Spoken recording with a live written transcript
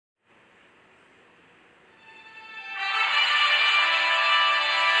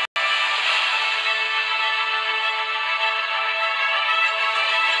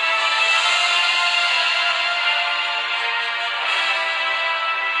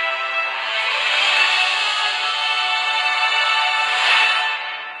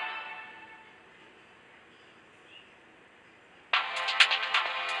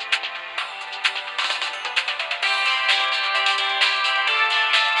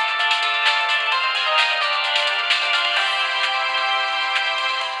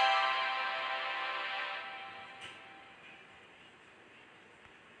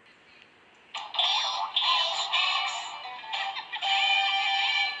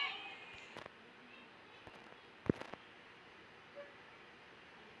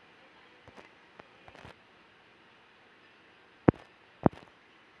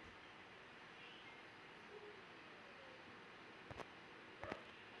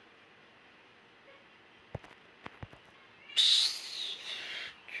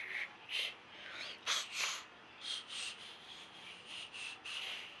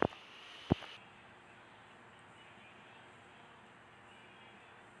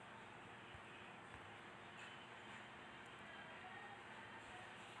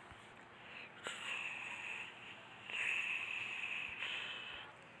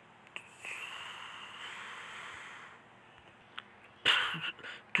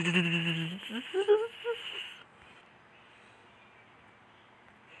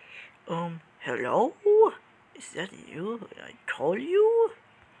Hello? Is that you? I call you?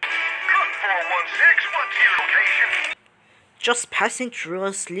 Truck 416, what's your location? Just passing through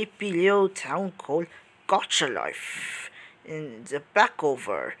a sleepy little town called Gacha Life in the back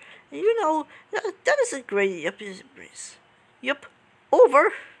over. You know, that is a great place. Yup,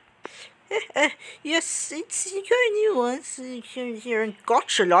 over. Yes, it's your new ones here in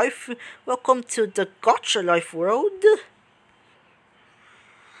Gacha Life. Welcome to the Gacha Life world.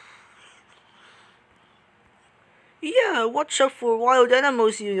 Yeah, watch out for wild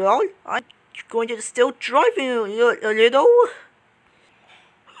animals, you all. I'm going to still driving a little.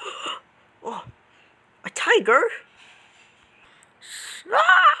 Oh, a tiger?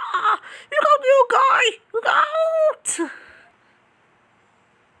 Ah! Look out, little guy! Look out!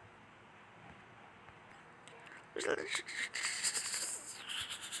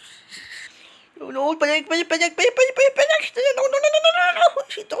 No, panic! No, no,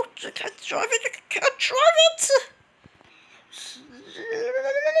 you don't, you can't drive it, you can't drive it!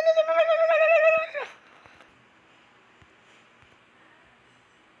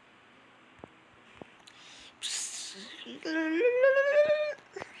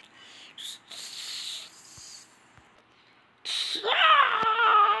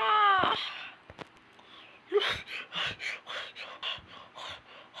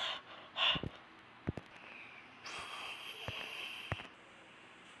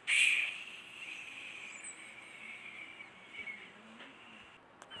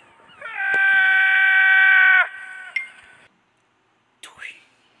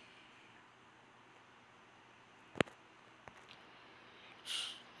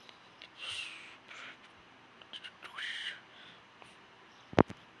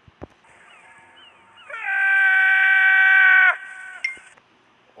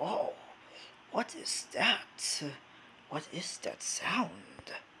 Oh, what is that? What is that sound?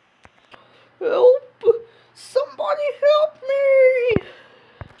 Help! Somebody help me!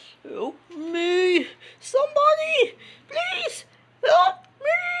 Help me! Somebody! Please! Help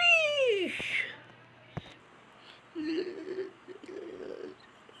me!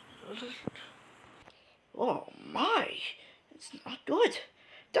 Oh my! It's not good.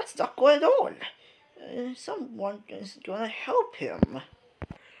 That's not good at all. Someone is gonna help him.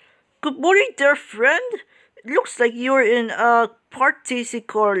 Good morning there, friend. Looks like you're in a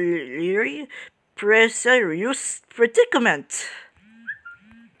particularly precarious predicament.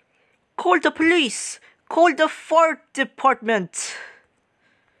 Call the police. Call the fire department.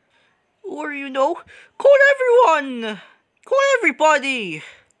 Or, you know, call everyone. Call everybody.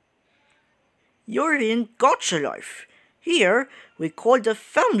 You're in Gacha Life. Here, we call the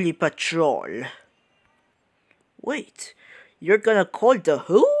Family Patrol. Wait, you're gonna call the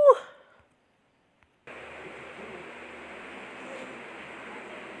who?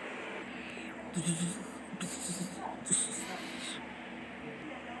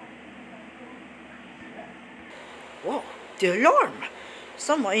 Whoa, the alarm!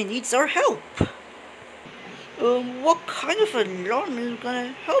 Somebody needs our help. What kind of alarm is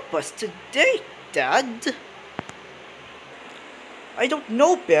gonna help us today, Dad? I don't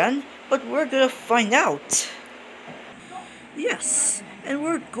know, Ben, but we're gonna find out. Yes, and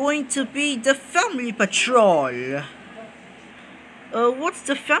we're going to be the Family Patrol. What's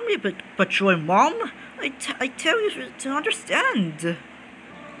the Family Patrol, Mom? I tell you to understand.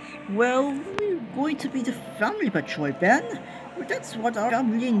 Well, we're going to be the Family Patrol, Ben. That's what our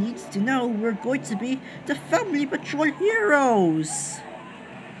family needs to know. We're going to be the Family Patrol heroes.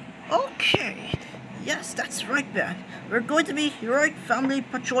 Okay. Yes, that's right, Ben. We're going to be heroic Family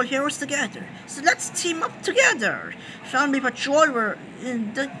Patrol heroes together. So let's team up together. Family Patrol, we're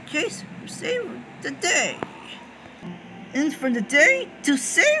in the case, save the day. In for the day to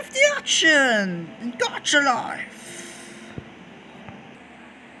save the action in Gacha Life.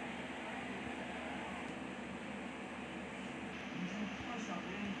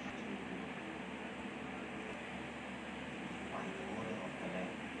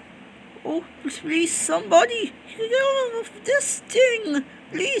 Oh, please, somebody, help this thing.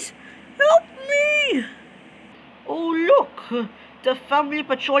 Please, help me. Oh, look, the Family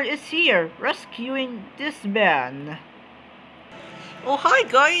Patrol is here, rescuing this man. Oh, hi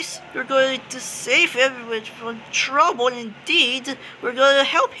guys! We're going to save everyone from trouble indeed. We're going to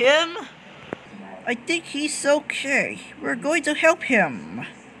help him. I think he's okay. We're going to help him.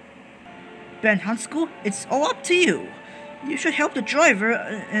 Ben Hansku, it's all up to you. You should help the driver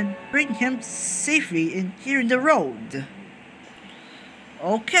and bring him safely here in the road.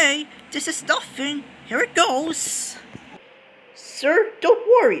 Okay, this is nothing. Here it goes. Sir, don't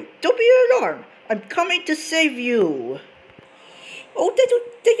worry. Don't be alarmed. I'm coming to save you. Oh,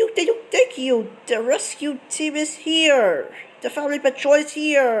 thank you. The rescue team is here. The family patrol is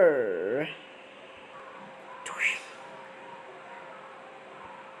here.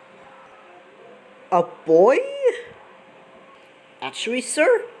 A boy? Actually,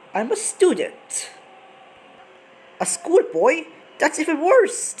 sir, I'm a student. A schoolboy? That's even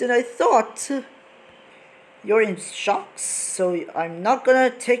worse than I thought. You're in shock, so I'm not gonna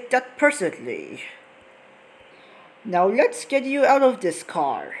take that personally. Now let's get you out of this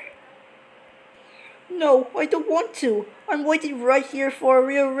car. No, I don't want to. I'm waiting right here for a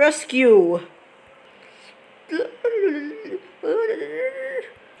real rescue.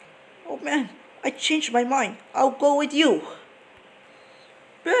 Oh man, I changed my mind. I'll go with you.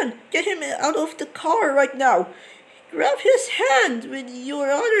 Ben, get him out of the car right now. Grab his hand with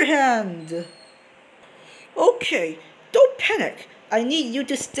your other hand. Okay, don't panic. I need you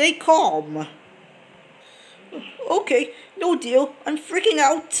to stay calm. Okay, no deal. I'm freaking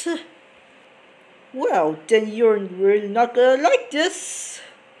out. Well, then you're really not gonna like this.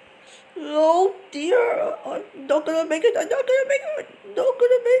 Oh dear, I'm not gonna make it. I'm not gonna make it. I'm not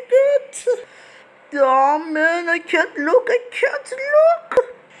gonna make it. Oh man, I can't look. I can't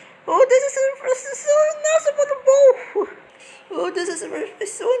look. Oh, this is so impossible. Oh, this is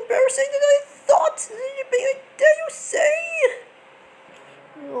so embarrassing than I thought. Dare you say?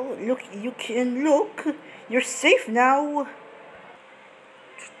 Oh, look, you can look. You're safe now.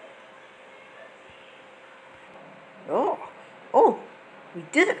 Oh, oh, we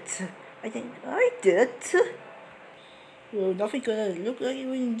did it. I think I did it. Well, nothing gonna look like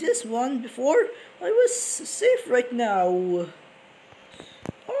in this one before. I was safe right now.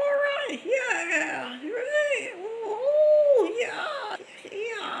 Alright, yeah, right. Oh, yeah,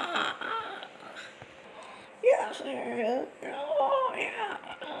 yeah. Yeah, oh, yeah.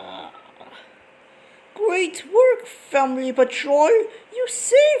 Great work, Family Patrol. You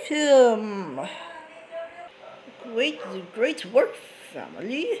saved him. Great work,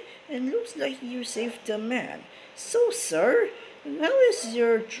 family. And looks like you saved the man. So, sir, how is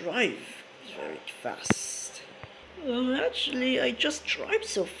your drive? Very fast. Actually, I just drive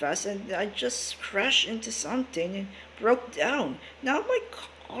so fast and I just crashed into something and broke down. Now my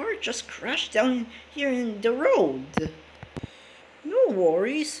car just crashed down here in the road. No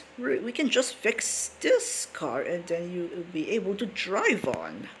worries. We can just fix this car and then you'll be able to drive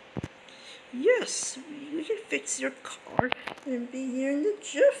on. Yes, we can fix your car and be here in the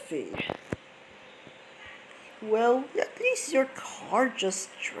jiffy. Well, at least your car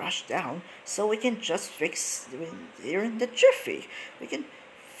just crashed down, so we can just fix it here in the jiffy. We can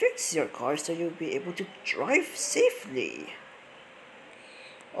fix your car so you'll be able to drive safely.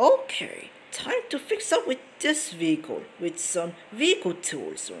 Okay, time to fix up with this vehicle with some vehicle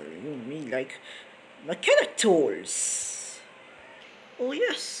tools, or you mean like mechanic tools. Oh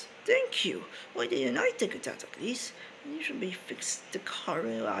yes, thank you. Why didn't I think of that at least? You should be fixed the car.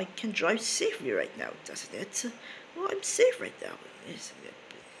 I can drive safely right now, doesn't it? Well, I'm safe right now, isn't it?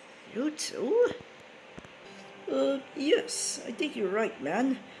 You too? Yes, I think you're right,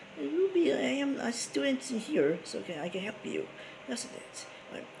 man. Ruby, I am a student here, so I can help you, doesn't it?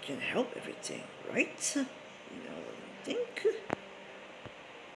 I can help everything, right? You know what I think?